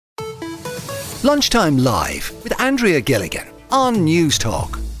Lunchtime Live with Andrea Gilligan on News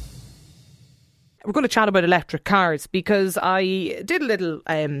Talk. We're going to chat about electric cars because I did a little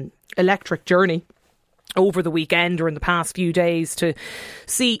electric journey over the weekend or in the past few days to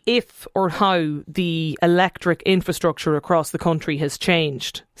see if or how the electric infrastructure across the country has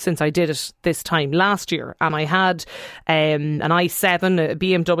changed since I did it this time last year. And I had an i7, a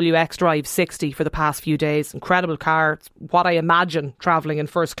BMW xDrive 60 for the past few days. Incredible car. It's what I imagine travelling in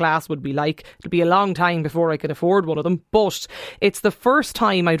first class would be like. It'll be a long time before I can afford one of them, but it's the first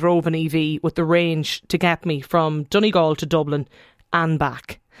time I drove an EV with the range to get me from Donegal to Dublin and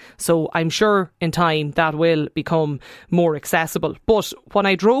back. So I'm sure in time that will become more accessible. But when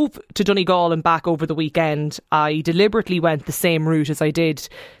I drove to Donegal and back over the weekend, I deliberately went the same route as I did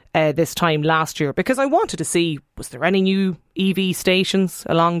this time last year because I wanted to see, was there any new EV stations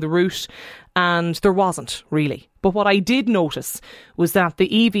along the route? And there wasn't really. But what I did notice was that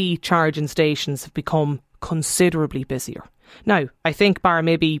the EV charging stations have become considerably busier. Now, I think bar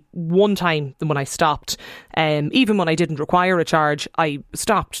maybe one time when I stopped, even when I didn't require a charge, I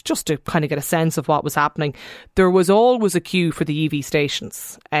stopped just to kind of get a sense of what was happening. There was always a queue for the EV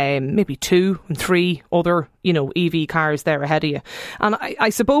stations, maybe 2 and 3 other, EV cars there ahead of you. And I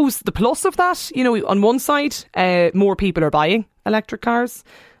suppose the plus of that, on one side, more people are buying electric cars.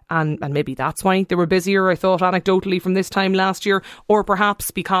 And maybe that's why they were busier, I thought, anecdotally from this time last year. Or perhaps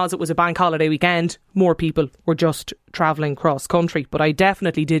because it was a bank holiday weekend, more people were just travelling cross country. But I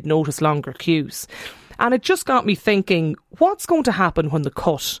definitely did notice longer queues. And it just got me thinking, what's going to happen when the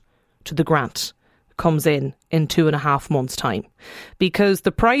cut to the grant comes in 2.5 months' time? Because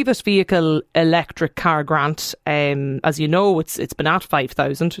the private vehicle electric car grant, as you know, it's been at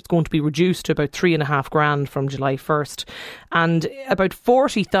 5,000. It's going to be reduced to about 3.5 grand from July 1st. And about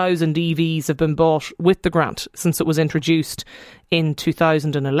 40,000 EVs have been bought with the grant since it was introduced in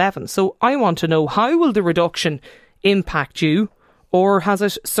 2011. So I want to know, how will the reduction impact you? Or has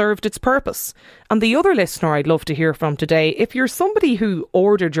it served its purpose? And the other listener I'd love to hear from today, if you're somebody who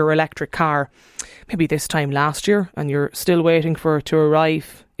ordered your electric car maybe this time last year and you're still waiting for it to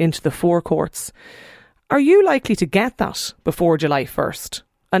arrive into the forecourts, are you likely to get that before July 1st?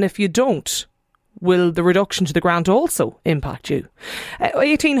 And if you don't, will the reduction to the grant also impact you?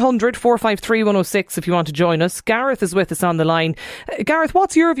 1800 453 106 if you want to join us. Garrett is with us on the line. Garrett,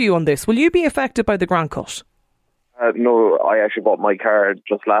 what's your view on this? Will you be affected by the grant cut? No, I actually bought my car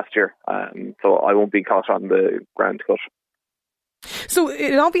just last year, so I won't be caught on the grant cut. So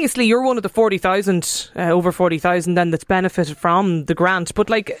obviously you're one of the 40,000, over 40,000 then that's benefited from the grant. But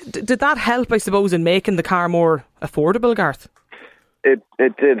did that help, I suppose, in making the car more affordable, Garth? It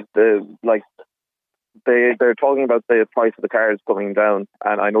did. They're talking about the price of the cars coming down,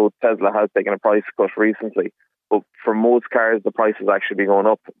 and I know Tesla has taken a price cut recently. But for most cars, the price has actually been going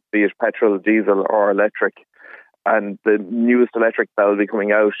up, be it petrol, diesel or electric. And the newest electric that will be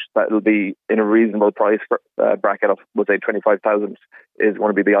coming out, that will be in a reasonable price bracket of, we'll say, 25,000, is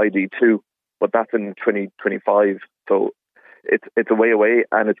going to be the ID2, but that's in 2025. So it's a way away,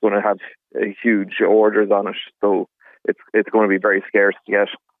 and it's going to have huge orders on it. So it's going to be very scarce to get.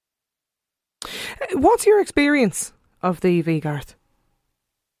 What's your experience of the EV, Garth?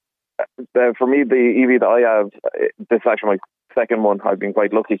 For me, the EV that I have, this is actually my second one. I've been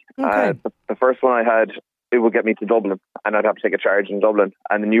quite lucky. Okay. The first one I had, it would get me to Dublin, and I'd have to take a charge in Dublin.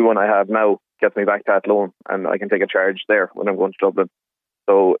 And the new one I have now gets me back to Athlone, and I can take a charge there when I'm going to Dublin.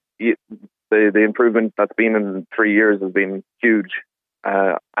 So the improvement that's been in 3 years has been huge,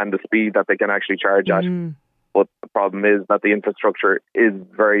 and the speed that they can actually charge at. But the problem is that the infrastructure is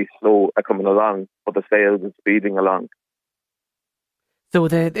very slow at coming along, but the sales is speeding along. So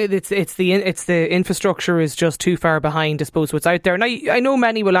it's the infrastructure is just too far behind, I suppose, what's out there. And I know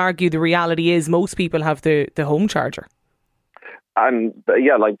many will argue the reality is most people have the home charger. And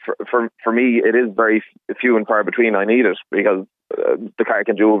for me, it is very few and far between. I need it because the car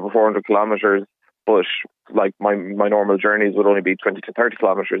can do over 400 kilometres, but my normal journeys would only be 20 to 30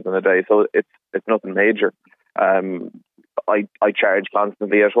 kilometres in a day. So it's nothing major. I charge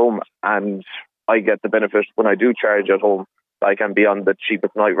constantly at home, and I get the benefit when I do charge at home. I can be on the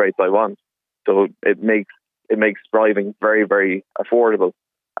cheapest night rates I want. So it makes driving very, very affordable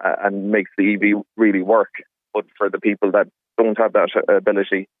and makes the EV really work. But for the people that don't have that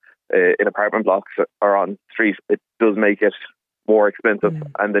ability in apartment blocks or on street, it does make it more expensive.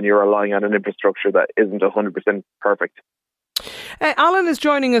 And then you're relying on an infrastructure that isn't 100% perfect. Alan is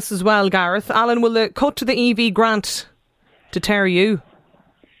joining us as well, Gareth. Alan, will the cut to the EV grant deter you?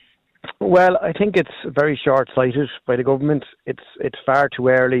 Well, I think it's very short-sighted by the government. It's far too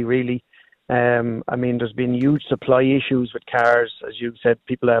early, really. There's been huge supply issues with cars. As you said,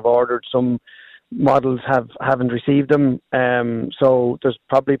 people have ordered some models haven't received them. So there's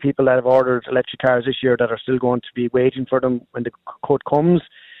probably people that have ordered electric cars this year that are still going to be waiting for them when the cut comes.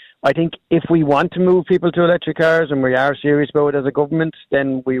 I think if we want to move people to electric cars and we are serious about it as a government,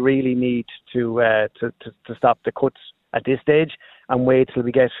 then we really need to stop the cuts at this stage and wait till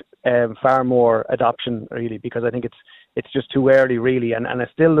we get far more adoption, really, because I think it's just too early, really. And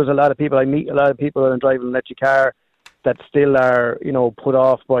still, there's a lot of people, I meet a lot of people that drive an electric car that still are, put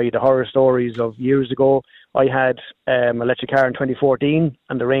off by the horror stories of years ago. I had an electric car in 2014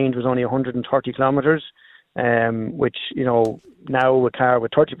 and the range was only 130 kilometres. Which, now a car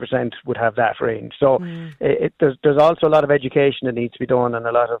with 30% would have that range. So there's also a lot of education that needs to be done and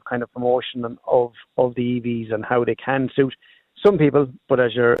a lot of kind of promotion of the EVs and how they can suit some people. But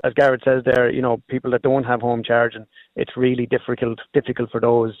as Garrett says there, people that don't have home charging, it's really difficult for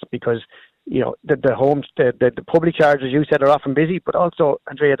those because, the public chargers you said are often busy, but also,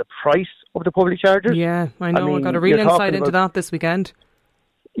 Andrea, the price of the public chargers. Yeah, I know. I got a real insight into that this weekend.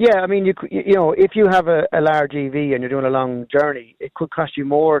 Yeah, I mean, if you have a large EV and you're doing a long journey, it could cost you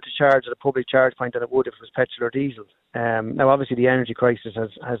more to charge at a public charge point than it would if it was petrol or diesel. Now, obviously, the energy crisis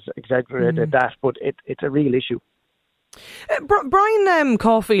has exaggerated that, but it's a real issue. Brian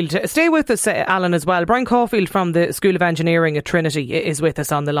Caulfield, stay with us, Alan, as well. Brian Caulfield from the School of Engineering at Trinity is with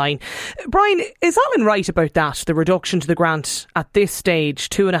us on the line. Brian, is Alan right about that, the reduction to the grant at this stage,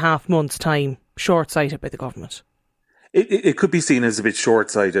 2.5 months' time, short-sighted by the government? It could be seen as a bit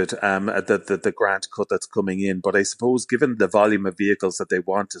short-sighted, the grant cut that's coming in. But I suppose given the volume of vehicles that they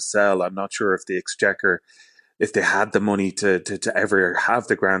want to sell, I'm not sure if the Exchequer, if they had the money to ever have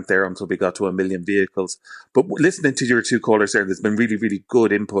the grant there until we got to 1 million vehicles. But listening to your two callers there, there's been really, really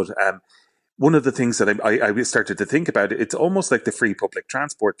good input. One of the things that I started to think about, it's almost like the free public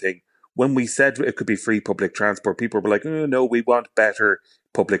transport thing. When we said it could be free public transport, people were like, oh, no, we want better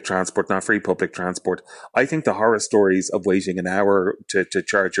public transport, not free public transport. I think the horror stories of waiting an hour to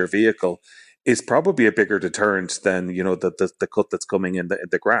charge your vehicle is probably a bigger deterrent than, the cut that's coming in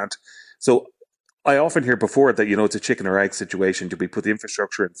the grant. So I often hear before that, it's a chicken or egg situation. Do we put the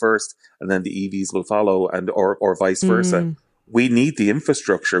infrastructure in first and then the EVs will follow or vice versa? We need the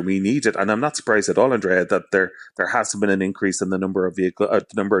infrastructure. We need it. And I'm not surprised at all, Andrea, that there hasn't been an increase in the number of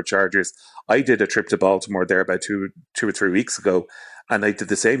number of chargers. I did a trip to Baltimore there about two or 3 weeks ago, and I did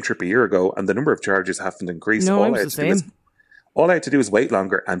the same trip a year ago, and the number of charges haven't increased. No, it was the same. All I had to do is wait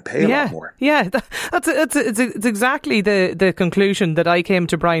longer and pay a lot more. Yeah, it's exactly the conclusion that I came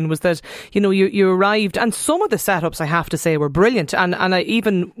to, Brian, was that, you arrived, and some of the setups, I have to say, were brilliant. And I,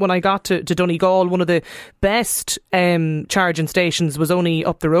 even when I got to Donegal, one of the best charging stations was only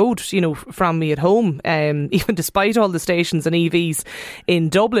up the road, from me at home, even despite all the stations and EVs in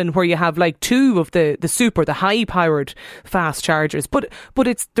Dublin, where you have like two of the high-powered fast chargers. But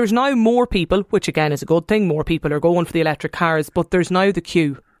there's now more people, which again is a good thing. More people are going for the electric cars. But there's now the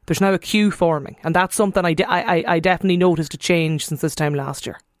queue. There's now a queue forming, and that's something I definitely noticed a change since this time last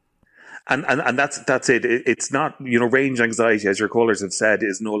year. And that's it. It's not, range anxiety, as your callers have said,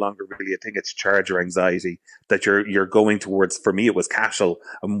 is no longer really a thing. It's charger anxiety that you're going towards. For me, it was Cashel.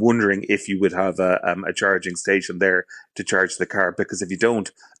 I'm wondering if you would have a charging station there to charge the car, because if you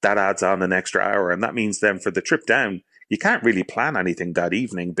don't, that adds on an extra hour, and that means then for the trip down, you can't really plan anything that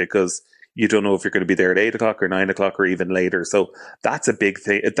evening because you don't know if you're going to be there at 8 o'clock or 9 o'clock or even later. So that's a big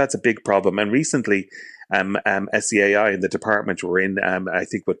thing. That's a big problem. And recently, SCAI in the department were in, I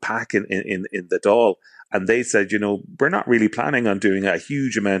think, with PAC in the Dáil. And they said, we're not really planning on doing a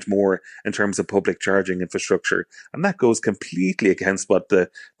huge amount more in terms of public charging infrastructure. And that goes completely against what the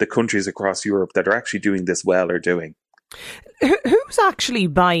countries across Europe that are actually doing this well are doing. Who's actually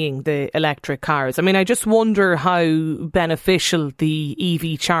buying the electric cars? I mean, I just wonder how beneficial the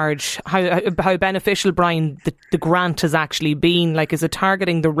EV charge, how beneficial, Brian, the grant has actually been. Like, is it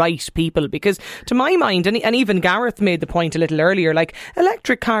targeting the right people? Because to my mind, and even Garrett made the point a little earlier, like,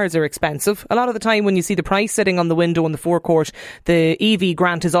 electric cars are expensive. A lot of the time when you see the price sitting on the window in the forecourt, the EV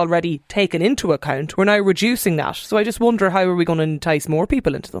grant is already taken into account. We're now reducing that. So I just wonder, how are we going to entice more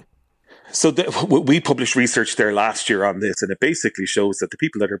people into them? So we published research there last year on this, and it basically shows that the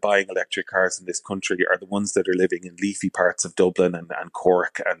people that are buying electric cars in this country are the ones that are living in leafy parts of Dublin and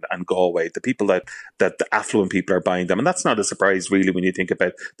Cork and Galway. The people that the affluent people are buying them. And that's not a surprise, really, when you think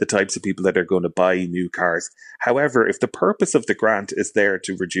about the types of people that are going to buy new cars. However, if the purpose of the grant is there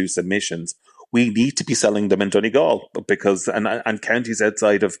to reduce emissions, we need to be selling them in Donegal because and counties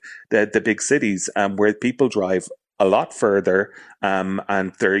outside of the big cities where people drive a lot further,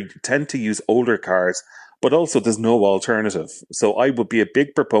 and they tend to use older cars, but also there's no alternative. So I would be a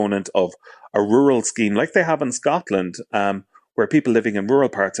big proponent of a rural scheme like they have in Scotland, where where people living in rural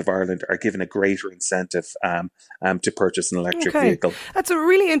parts of Ireland are given a greater incentive to purchase an electric vehicle. That's a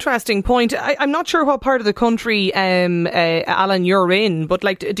really interesting point. I'm not sure what part of the country, Alan, you're in, but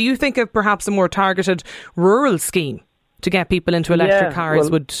do you think of perhaps a more targeted rural scheme to get people into electric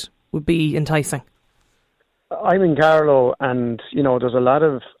cars would be enticing? I'm in Carlow, and there's a lot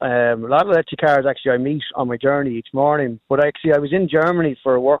of electric cars actually I meet on my journey each morning. But I was in Germany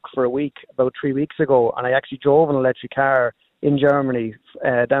for work for a week about 3 weeks ago, and I actually drove an electric car in Germany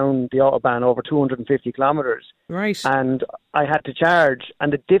down the autobahn over 250 kilometres. Right. And I had to charge,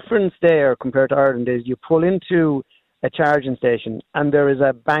 and the difference there compared to Ireland is you pull into a charging station and there is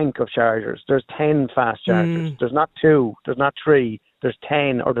a bank of chargers. There's 10 fast chargers. There's not 2, there's not 3, there's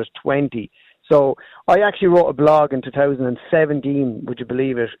 10 or there's 20. So I actually wrote a blog in 2017, would you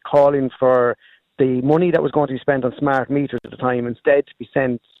believe it, calling for the money that was going to be spent on smart meters at the time instead to be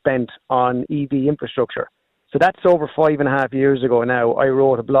spent on EV infrastructure. So that's over 5.5 years ago now. I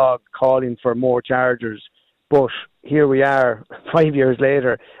wrote a blog calling for more chargers, but here we are 5 years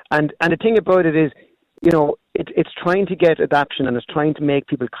later. And the thing about it is, it's trying to get adoption, and it's trying to make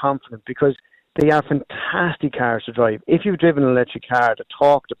people confident, because they are fantastic cars to drive. If you've driven an electric car, the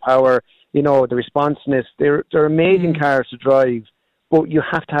torque, the power, the responsiveness, they're amazing cars to drive, but you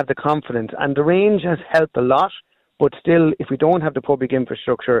have to have the confidence. And the range has helped a lot, but still, if we don't have the public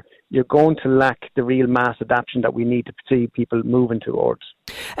infrastructure, you're going to lack the real mass adoption that we need to see people moving towards.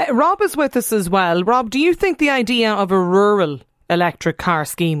 Rob is with us as well. Rob, do you think the idea of a rural electric car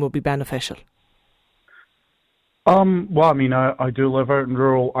scheme would be beneficial? Well, I mean, I do live out in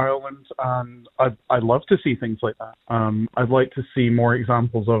rural Ireland, and I'd love to see things like that. I'd like to see more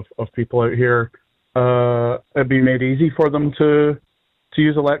examples of people out here. It'd be made easy for them to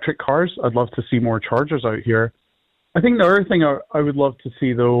use electric cars. I'd love to see more chargers out here. I think the other thing I would love to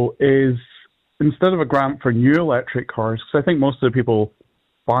see, though, is instead of a grant for new electric cars, because I think most of the people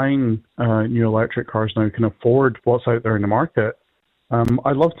buying new electric cars now can afford what's out there in the market,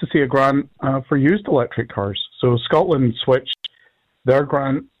 I'd love to see a grant for used electric cars. So Scotland switched their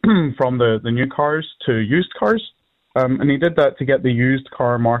grant from the new cars to used cars, and they did that to get the used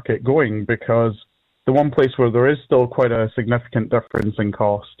car market going, because the one place where there is still quite a significant difference in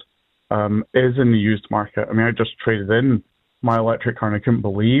cost is in the used market. I mean, I just traded in my electric car, and I couldn't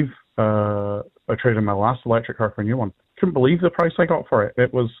believe I traded in my last electric car for a new one. Couldn't believe the price I got for it.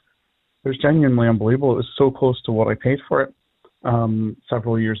 It was genuinely unbelievable. It was so close to what I paid for it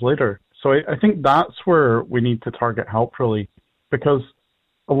several years later. So I think that's where we need to target help, really, because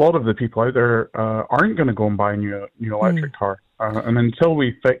a lot of the people out there aren't going to go and buy a new electric car. And until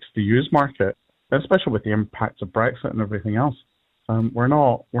we fix the used market, especially with the impacts of Brexit and everything else, we're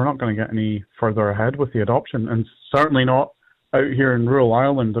not going to get any further ahead with the adoption, and certainly not out here in rural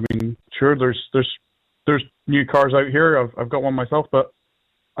Ireland. I mean, sure, there's new cars out here. I've got one myself, but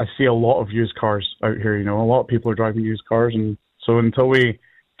I see a lot of used cars out here. A lot of people are driving used cars, and so until we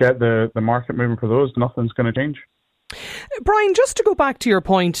get the market moving for those, nothing's going to change. Brian, just to go back to your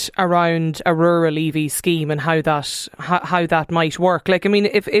point around a rural EV scheme and how that might work.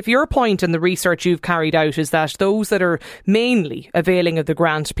 If your point and the research you've carried out is that those that are mainly availing of the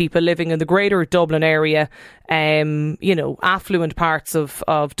grant, people living in the greater Dublin area, affluent parts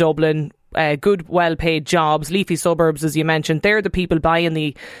of Dublin, good, well-paid jobs, leafy suburbs, as you mentioned, they're the people buying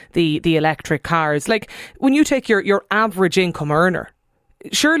the electric cars. When you take your average income earner,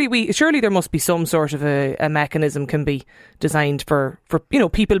 surely there must be some sort of a mechanism can be designed for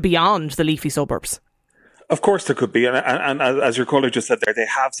people beyond the leafy suburbs. Of course there could be, and as your caller just said there, they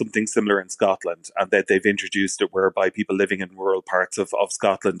have something similar in Scotland, and that they've introduced it whereby people living in rural parts of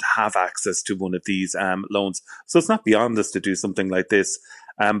Scotland have access to one of these loans. So it's not beyond us to do something like this.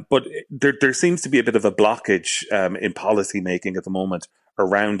 But there seems to be a bit of a blockage in policy making at the moment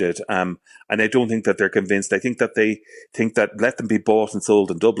around it. And I don't think that they're convinced. I think that they think that let them be bought and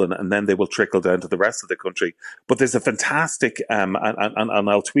sold in Dublin, and then they will trickle down to the rest of the country. But there's a fantastic, and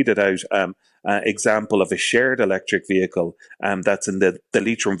I'll tweet it out, example of a shared electric vehicle that's in the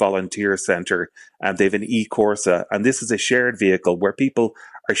Leitrim Volunteer Centre. They have an e-Corsa, and this is a shared vehicle where people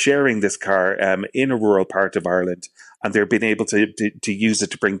are sharing this car in a rural part of Ireland, and they're being able to use it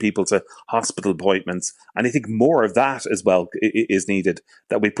to bring people to hospital appointments. And I think more of that as well is needed,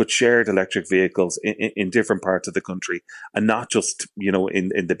 that we put shared electric vehicles in different parts of the country, and not just,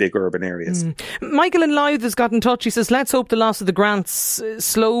 in the big urban areas. Michael in Louth has got in touch. He says, let's hope the loss of the grants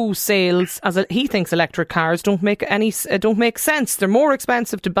slow sales, as he thinks electric cars don't make sense. They're more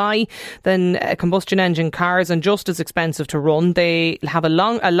expensive to buy than combustion engine cars, and just as expensive to run. They have a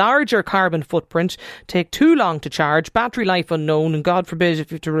larger carbon footprint, take too long to charge, unproved, battery life unknown, and God forbid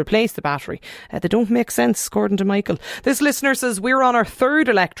if you have to replace the battery. They don't make sense, according to Michael. This listener says, we're on our third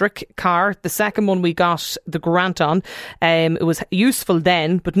electric car, the second one we got the grant on. It was useful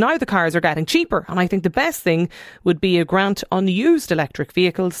then, but now the cars are getting cheaper, and I think the best thing would be a grant on used electric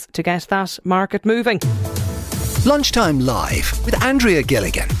vehicles to get that market moving. Lunchtime Live with Andrea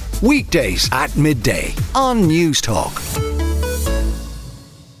Gilligan. Weekdays at midday on News Talk.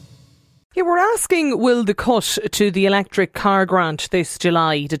 Yeah, we're asking, will the cut to the electric car grant this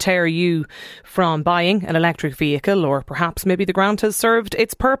July deter you from buying an electric vehicle, or perhaps maybe the grant has served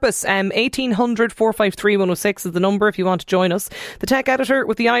its purpose? 1800 453 106 is the number if you want to join us. The tech editor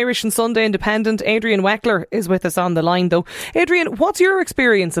with the Irish and Sunday Independent, Adrian Weckler, is with us on the line though. Adrian, what's your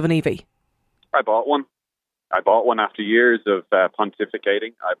experience of an EV? I bought one after years of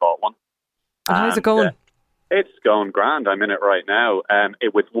pontificating. I bought one. And how's it going? It's going grand. I'm in it right now,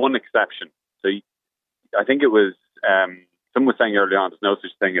 with one exception. So I think it was, someone was saying earlier on, there's no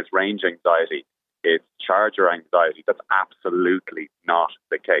such thing as range anxiety. It's charger anxiety. That's absolutely not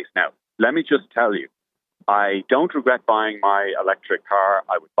the case. Now, let me just tell you, I don't regret buying my electric car.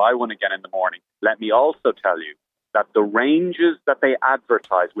 I would buy one again in the morning. Let me also tell you that the ranges that they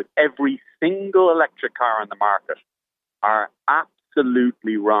advertise with every single electric car on the market are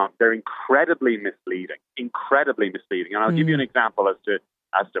absolutely wrong. They're incredibly misleading. And I'll give you an example as to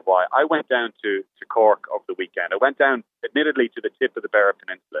why. I went down to Cork over the weekend. I went down, admittedly, to the tip of the Beara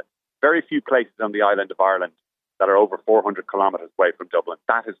Peninsula. Very few places on the island of Ireland that are over 400 kilometres away from Dublin.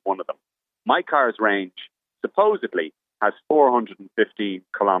 That is one of them. My car's range supposedly has 415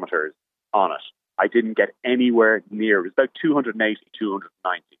 kilometres on it. I didn't get anywhere near. It was about 280,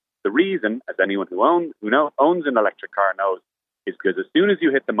 290. The reason, as anyone who owns an electric car knows, is because as soon as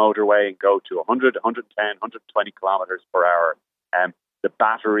you hit the motorway and go to 100, 110, 120 kilometres per hour, the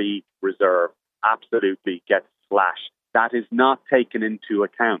battery reserve absolutely gets slashed. That is not taken into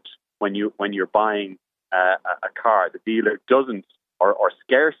account when you're buying a car. The dealer doesn't or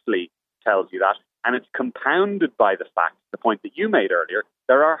scarcely tells you that. And it's compounded by the fact, the point that you made earlier,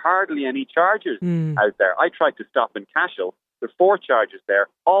 there are hardly any chargers out there. I tried to stop in Cashel. There are 4 chargers there,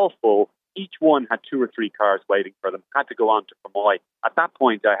 all full. Each one had 2 or 3 cars waiting for them. Had to go on to Fermoy. At that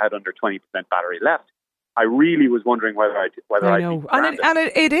point, I had under 20% battery left. I really was wondering whether I know. And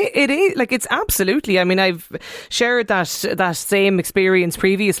it is like, it's absolutely. I mean, I've shared that same experience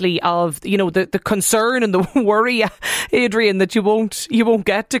previously of, the concern and the worry, Adrian, that you won't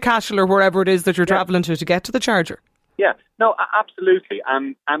get to Cashel or wherever it is that you're travelling to get to the charger. Yeah, no, absolutely.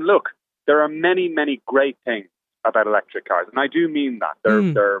 And look, there are many, many great things about electric cars, and I do mean that.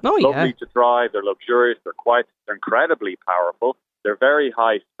 They're lovely to drive, they're luxurious, they're quiet, they're incredibly powerful, they're very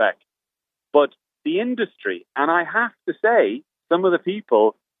high spec. But the industry, and I have to say, some of the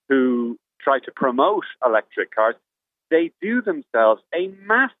people who try to promote electric cars, they do themselves a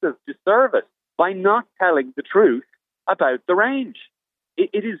massive disservice by not telling the truth about the range.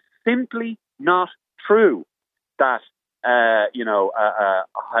 It is simply not true that a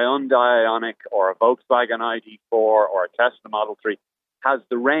Hyundai Ioniq or a Volkswagen ID4 or a Tesla Model 3 has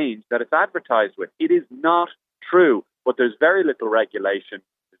the range that it's advertised with. It is not true, but there's very little regulation,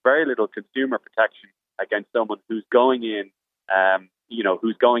 there's very little consumer protection against someone who's going in,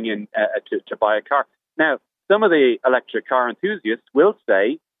 to buy a car. Now, some of the electric car enthusiasts will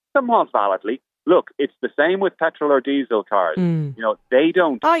say, somewhat validly, look, it's the same with petrol or diesel cars. They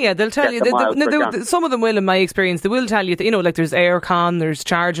don't. Oh yeah, they'll tell you. Some of them will, in my experience, they will tell you that, like there's aircon, there's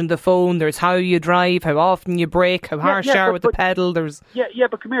charging the phone, there's how you drive, how often you brake, how harsh you are with the pedal. There's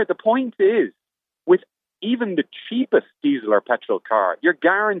but come here. The point is, with even the cheapest diesel or petrol car, you're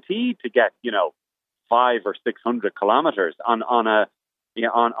guaranteed to get 500 or 600 kilometres on a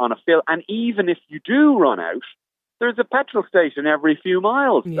fill, and even if you do run out, there's a petrol station every few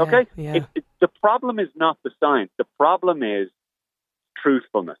miles, okay? Yeah. The problem is not the science. The problem is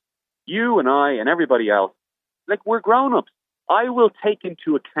truthfulness. You and I and everybody else, we're grown-ups. I will take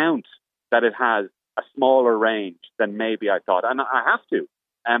into account that it has a smaller range than maybe I thought, and I have to.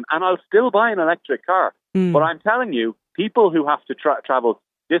 And I'll still buy an electric car. But I'm telling you, people who have to travel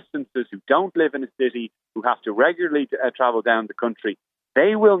distances, who don't live in a city, who have to regularly travel down the country,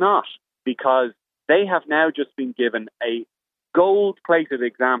 they will not, because they have now just been given a gold-plated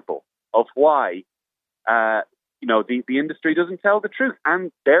example of why, the industry doesn't tell the truth,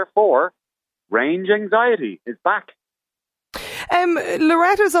 and therefore, range anxiety is back.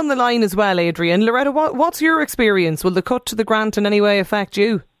 Loretta's on the line as well, Adrian. Loretta, what's your experience? Will the cut to the grant in any way affect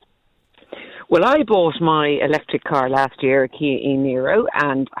you? Well, I bought my electric car last year, a Kia e-Niro,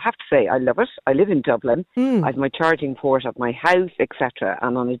 and I have to say I love it. I live in Dublin. I have my charging port at my house, etc.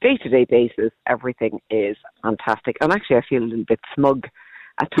 And on a day-to-day basis, everything is fantastic. And actually, I feel a little bit smug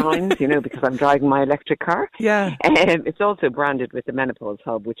at times, because I'm driving my electric car. Yeah. It's also branded with the Menopause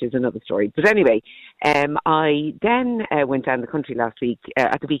Hub, which is another story. But anyway, I then went down the country last week,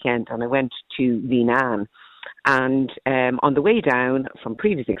 at the weekend, and I went to Vinan. And on the way down, from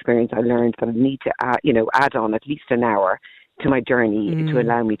previous experience, I learned that I need to add on at least an hour to my journey to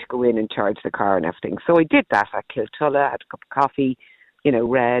allow me to go in and charge the car and everything. So I did that at Kiltulla, had a cup of coffee,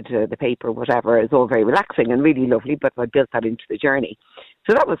 read the paper, whatever. It was all very relaxing and really lovely, but I built that into the journey.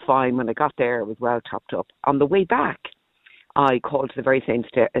 So that was fine. When I got there, it was well topped up. On the way back, I called to the very same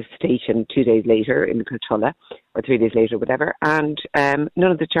station 2 days later in Kiltulla, or 3 days later, whatever, and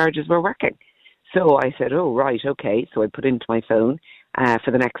none of the charges were working. So I said, oh, right, okay. So I put into my phone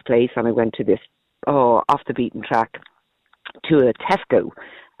for the next place, and I went to this, off the beaten track to a Tesco,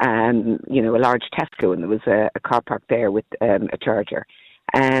 a large Tesco, and there was a car park there with a charger.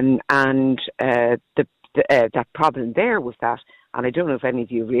 And that problem there was that, and I don't know if any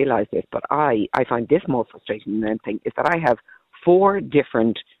of you realise this, but I find this more frustrating than anything, is that I have 4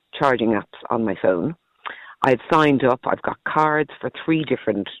 different charging apps on my phone. I've signed up. I've got cards for 3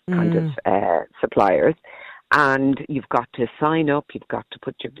 different kind of suppliers, and you've got to sign up. You've got to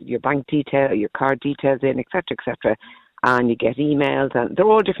put your bank detail, your card details in, etc., and you get emails, and they're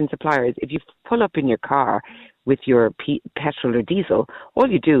all different suppliers. If you pull up in your car with your petrol or diesel, all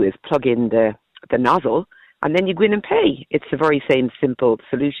you do is plug in the nozzle, and then you go in and pay. It's the very same simple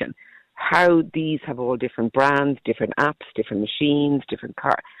solution. How these have all different brands, different apps, different machines, different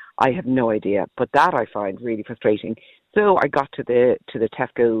cars, I have no idea, but that I find really frustrating. So I got to the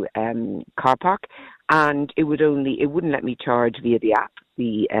Tesco car park, and it wouldn't let me charge via the app,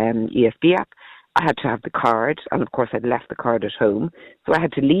 the ESB app. I had to have the card, and of course I'd left the card at home, so I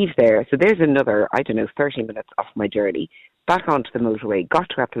had to leave there. So there's another, 30 minutes off my journey, back onto the motorway, got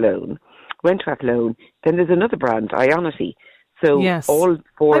to Athlone, went to Athlone. Then there's another brand, Ionity. So yes. All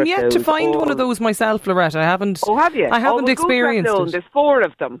 4 I'm of yet those, to find one of those myself, Loretta. I haven't. Oh, have you? I haven't experienced it. There's 4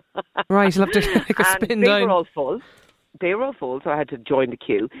 of them. Right, I'll have to take a spin they down. were all full. They were all full, so I had to join the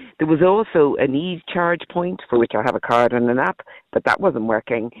queue. There was also an e-charge point for which I have a card and an app, but that wasn't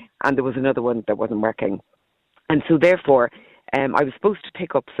working. And there was another one that wasn't working. And so therefore, I was supposed to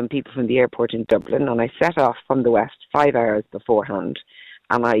pick up some people from the airport in Dublin, and I set off from the west 5 hours beforehand.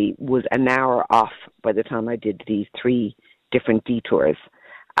 And I was an hour off by the time I did these 3 different detours.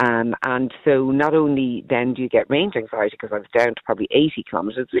 And so not only then do you get range anxiety, because I was down to probably 80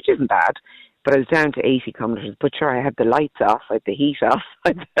 kilometres, which isn't bad, but I was down to 80 kilometres. But sure, I had the lights off, I had the heat off,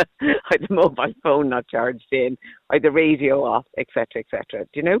 I had the mobile phone not charged in, I had the radio off, etc., etc. Do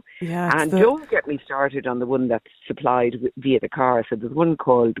you know? Yeah, and don't get me started on the one that's supplied via the car. So there's one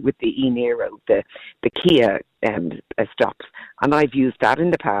called with the e-Niro, the Kia stops, and I've used that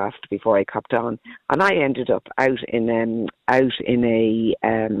in the past before I copped on, and I ended up out in the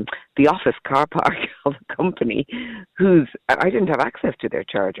office car park of a company I didn't have access to their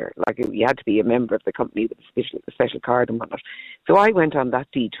charger. Like, you had to be a member of the company with a special card and whatnot. So I went on that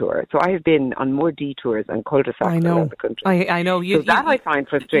detour. So I have been on more detours and cul-de-sacs around the country. I know. I find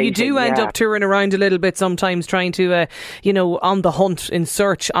frustrating. You do end up touring around a little bit sometimes, trying to, on the hunt in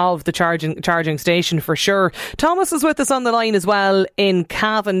search of the charging station for sure. Thomas is with us on the line as well in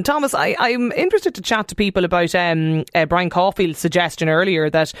Cavan. Thomas, I'm interested to chat to people about Brian Caulfield's suggestion earlier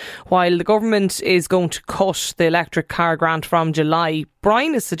that while the government is going to cut the electric car grant from July,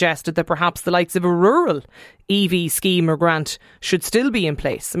 Brian has suggested that perhaps the likes of a rural EV scheme or grant should still be in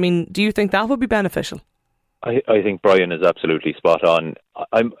place. I mean, do you think that would be beneficial? I think Brian is absolutely spot on.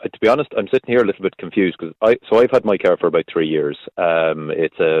 To be honest, I'm sitting here a little bit confused because I've had my car for about 3 years.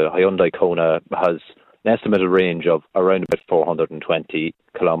 It's a Hyundai Kona, has an estimated range of around about 420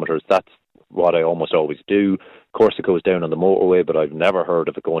 kilometres. That's what I almost always do. Of course, it goes down on the motorway, but I've never heard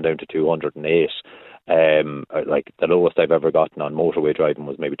of it going down to 208. Like, the lowest I've ever gotten on motorway driving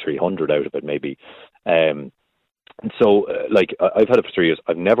was maybe 300 out of it, maybe. So I've had it for 3 years.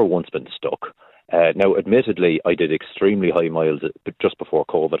 I've never once been stuck. Now, admittedly, I did extremely high miles just before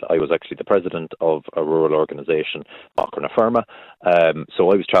COVID. I was actually the president of a rural organisation, Macra na Firma.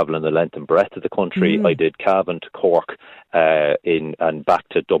 So I was travelling the length and breadth of the country. I did Cavan to Cork and back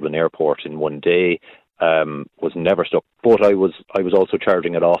to Dublin Airport in one day. Was never stuck, but I was also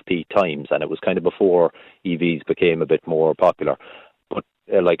charging at off-peak times, and it was kind of before EVs became a bit more popular. But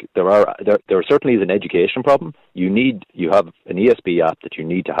there certainly is an education problem. You have an ESB app that you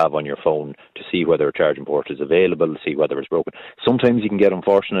need to have on your phone to see whether a charging port is available, see whether it's broken. Sometimes you can get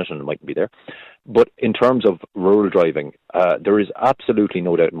unfortunate and it mightn't be there. But in terms of rural driving, there is absolutely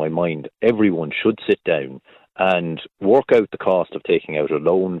no doubt in my mind everyone should sit down and work out the cost of taking out a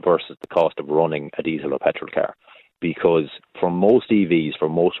loan versus the cost of running a diesel or petrol car. Because for most EVs, for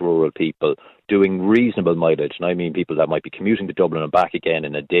most rural people, doing reasonable mileage, and I mean people that might be commuting to Dublin and back again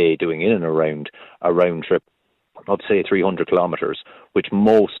in a day, doing in and around a round trip of, say, 300 kilometres, which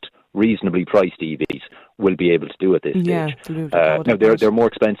most reasonably priced EVs will be able to do at this stage. Now, they're more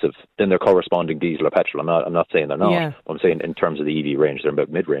expensive than their corresponding diesel or petrol. I'm not saying they're not. Yeah. I'm saying in terms of the EV range, they're about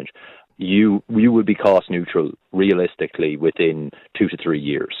mid-range. You will be cost neutral realistically within 2 to 3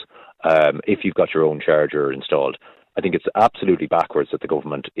 years. If you've got your own charger installed. I think it's absolutely backwards that the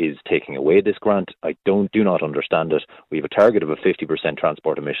government is taking away this grant. I do not understand it. We have a target of a 50%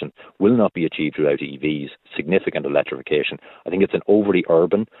 transport emission, will not be achieved without EVs, significant electrification. I think it's an overly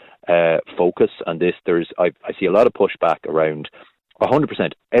urban focus, and I see a lot of pushback around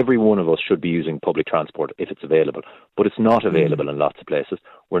 100%. Every one of us should be using public transport if it's available, but it's not available in lots of places.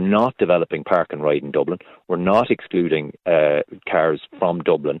 We're not developing park and ride in Dublin. We're not excluding cars from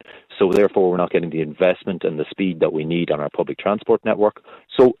Dublin, so therefore we're not getting the investment and the speed that we need on our public transport network.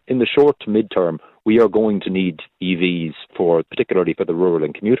 So in the short to mid-term, we are going to need EVs particularly for the rural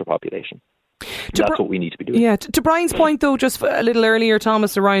and commuter population. That's what we need to be doing. Yeah. To Brian's point, though, just a little earlier,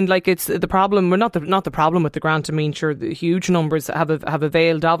 Thomas, around it's the problem. We're not the problem with the grant. I mean, sure, the huge numbers have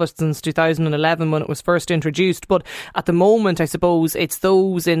availed of it since 2011 when it was first introduced. But at the moment, I suppose it's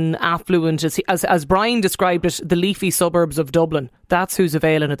those in affluent, as Brian described it, the leafy suburbs of Dublin. That's who's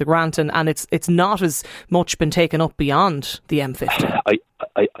availing of the grant, and it's not as much been taken up beyond the M50.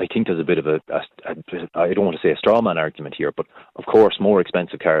 I think there's a bit of I don't want to say a straw man argument here, but of course more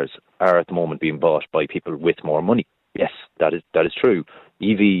expensive cars are at the moment being bought by people with more money. Yes, that is true.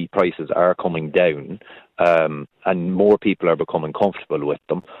 EV prices are coming down, and more people are becoming comfortable with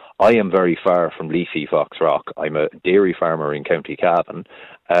them. I am very far from leafy Foxrock. I'm a dairy farmer in County Cavan,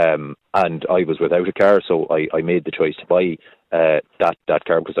 and I was without a car, so I made the choice to buy that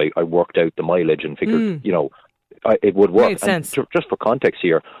car because I worked out the mileage and figured, it would work. Made sense. And just for context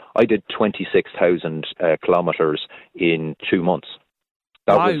here, I did 26,000 kilometres in 2 months.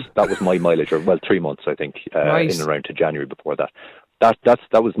 That was my mileage, or 3 months, I think, right. In around to January before that.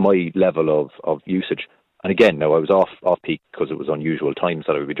 That was my level of usage. And again, now I was off peak because it was unusual times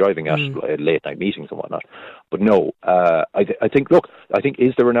that I would be driving at late night meetings and whatnot. But no, I think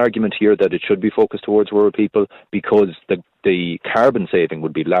is there an argument here that it should be focused towards rural people because the carbon saving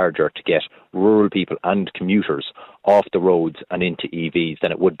would be larger to get rural people and commuters off the roads and into EVs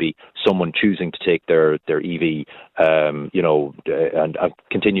than it would be someone choosing to take their EV, and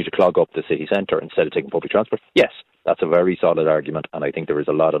continue to clog up the city centre instead of taking public transport? Yes, that's a very solid argument, and I think there is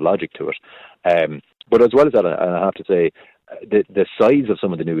a lot of logic to it. But as well as that, and I have to say, the size of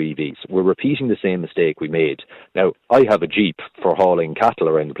some of the new EVs, we're repeating the same mistake we made. Now, I have a Jeep for hauling cattle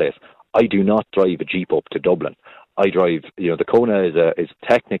around the place. I do not drive a Jeep up to Dublin. I drive, the Kona is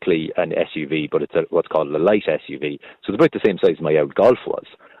technically an SUV, but it's what's called a light SUV. So it's about the same size my out Golf was.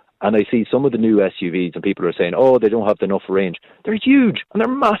 And I see some of the new SUVs and people are saying, they don't have enough range. They're huge and they're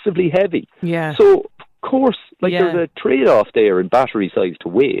massively heavy. Yeah. So, of course, there's a trade-off there in battery size to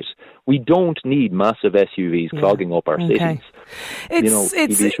weight. We don't need massive SUVs clogging up our cities. It's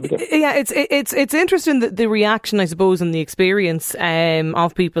interesting the reaction, I suppose, and the experience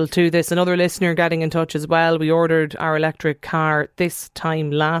of people to this. Another listener getting in touch as well. We ordered our electric car this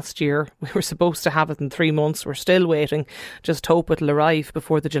time last year. We were supposed to have it in 3 months. We're still waiting. Just hope it'll arrive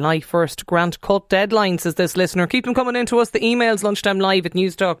before the July 1st grant cut deadline, says this listener. Keep them coming in to us. The emails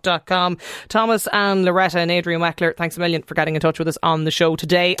lunchtimelive@newstalk.com. Thomas and Loretta and Adrian Weckler, thanks a million for getting in touch with us on the show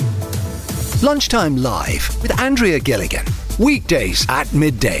today. Lunchtime Live with Andrea Gilligan. Weekdays at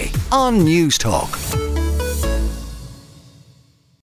midday on Newstalk.